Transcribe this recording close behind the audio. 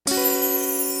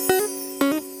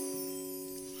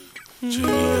And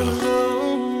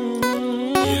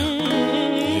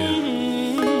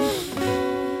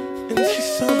she's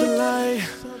something like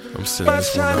I'm sending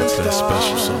this one out to that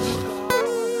special someone.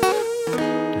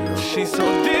 You know, she's so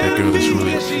that girl is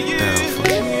really down for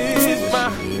you.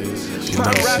 She my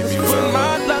knows rabbit's see me foot, well.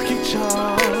 my lucky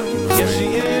charm. Yes, she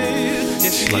is.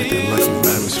 Yes, She's she like that lucky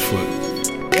rabbit's foot.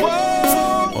 Or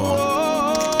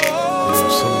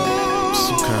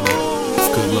some kind of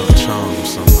good luck charm or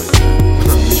something like that.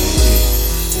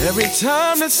 Every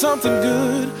time that something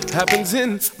good happens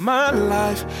in my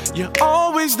life, you're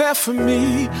always there for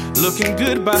me, looking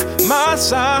good by my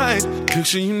side.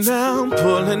 Picture you now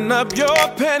pulling up your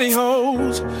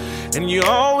pantyhose, and you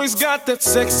always got that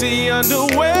sexy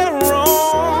underwear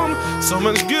on. So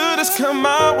much good has come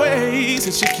my way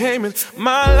since you came in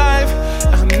my life.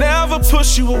 I'll never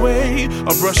push you away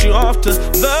or brush you off to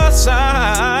the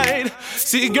side.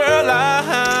 See, girl,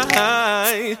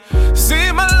 I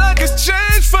see my luck has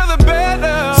changed for the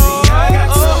better. See, I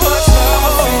got so much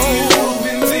love for you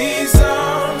in these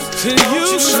arms. Till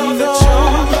you should know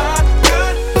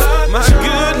my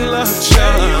good luck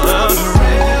charm.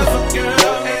 Forever,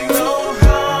 girl, ain't no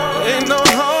harm. Ain't no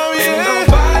harm, yeah. Ain't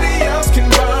nobody else can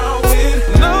run with.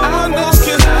 No one else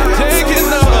can take it,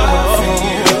 no.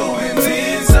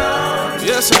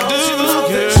 Yes, I do,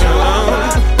 girl.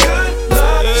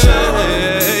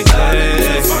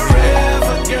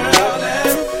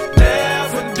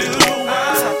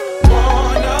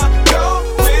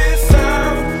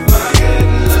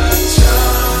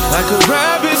 Like a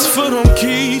rabbit's foot on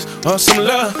keys or some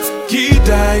lucky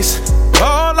dice.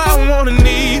 All I wanna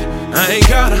need, I ain't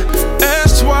gotta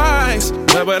ask twice.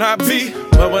 Where would I be?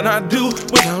 What would I do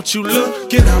without you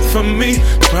looking out for me?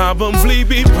 Probably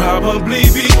be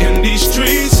in these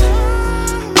streets.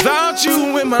 Without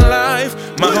you in my life,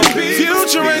 my whole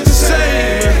future ain't the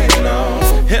same.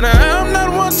 And I'm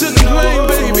not one to complain,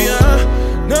 baby.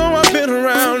 I know I've been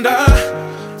around.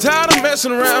 Tired of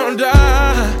messing around.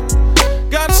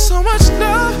 Got so much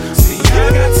love. See,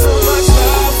 I got so much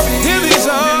love for you in these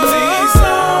arms.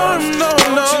 No,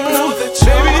 no,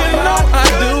 baby, you know I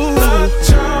do.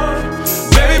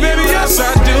 Baby, yes I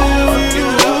do.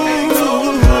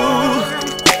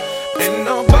 And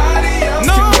nobody else.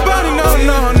 Nobody, no.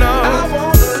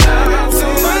 I got so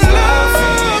much love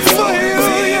for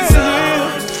you.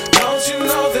 Don't you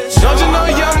know that? Don't you know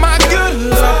you're my good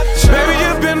luck? Baby,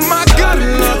 you've been my good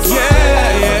luck. Yeah.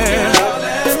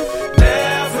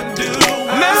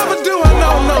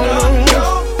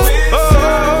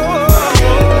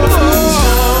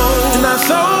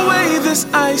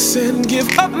 And give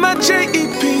up my J.E.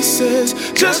 pieces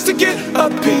just to get a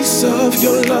piece of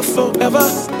your love forever.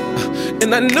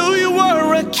 And I knew you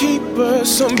were a keeper,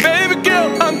 so baby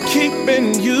girl, I'm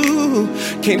keeping you.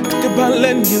 Can't think about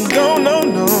letting you go, no.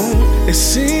 It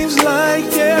seems like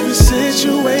every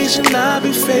situation I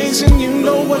be facing, you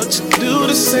know what to do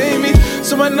to save me.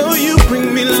 So I know you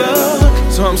bring me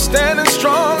luck. So I'm standing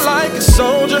strong like a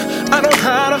soldier. I know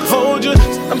how to hold you.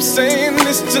 I'm saying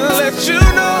this to let you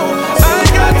know